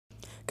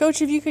Coach,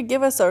 if you could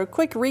give us a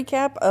quick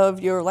recap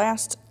of your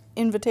last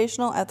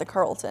invitational at the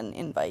Carleton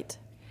invite.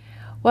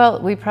 Well,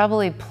 we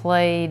probably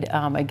played,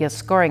 I guess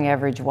scoring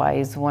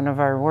average-wise, one of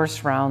our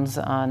worst rounds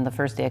on the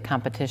first day of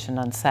competition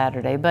on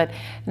Saturday. But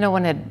none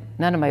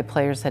of my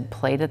players had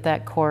played at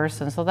that course,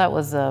 and so that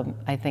was,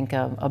 I think,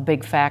 a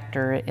big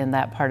factor in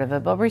that part of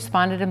it. But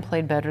responded and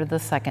played better the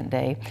second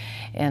day,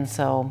 and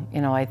so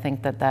I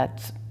think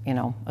that's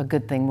a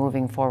good thing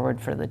moving forward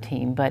for the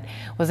team, but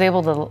was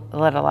able to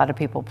let a lot of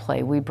people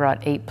play. We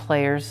brought 8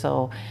 players,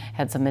 so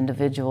had some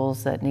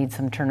individuals that need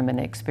some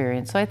tournament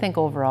experience. So I think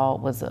overall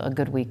it was a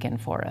good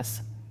weekend for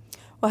us.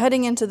 Well,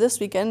 heading into this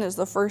weekend is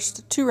the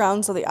first 2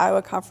 rounds of the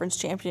Iowa Conference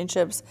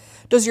Championships.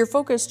 Does your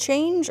focus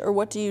change, or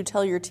what do you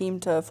tell your team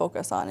to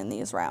focus on in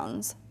these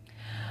rounds?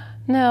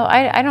 No,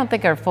 I don't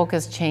think our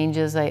focus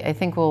changes. I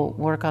think we'll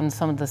work on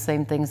some of the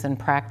same things in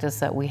practice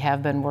that we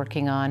have been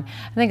working on.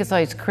 I think it's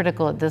always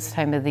critical at this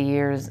time of the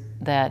year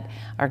that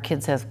our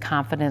kids have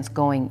confidence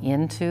going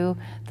into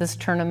this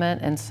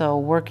tournament, and so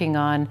working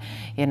on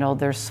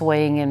their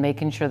swing and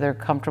making sure they're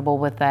comfortable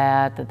with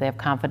that they have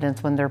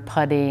confidence when they're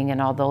putting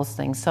and all those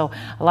things. So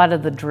a lot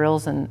of the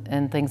drills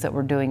and things that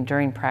we're doing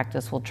during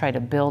practice, we'll try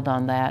to build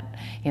on that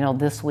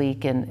this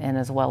week and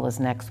as well as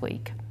next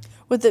week.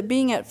 With it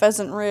being at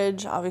Pheasant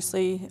Ridge,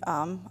 obviously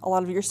a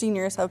lot of your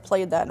seniors have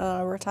played that a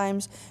number of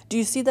times. Do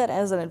you see that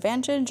as an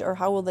advantage, or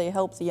how will they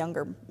help the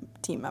younger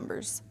team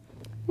members?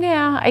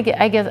 Yeah,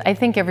 I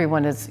think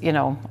everyone is,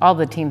 all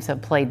the teams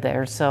have played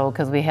there, so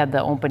because we had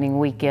the opening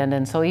weekend,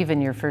 and so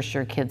even your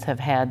first-year kids have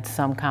had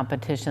some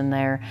competition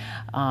there,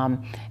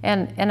 and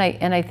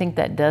I think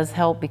that does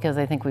help because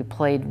I think we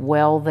played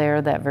well there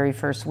that very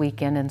first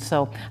weekend, and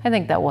so I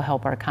think that will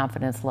help our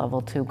confidence level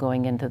too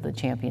going into the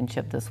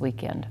championship this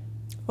weekend.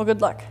 Well,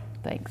 good luck.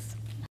 Thanks.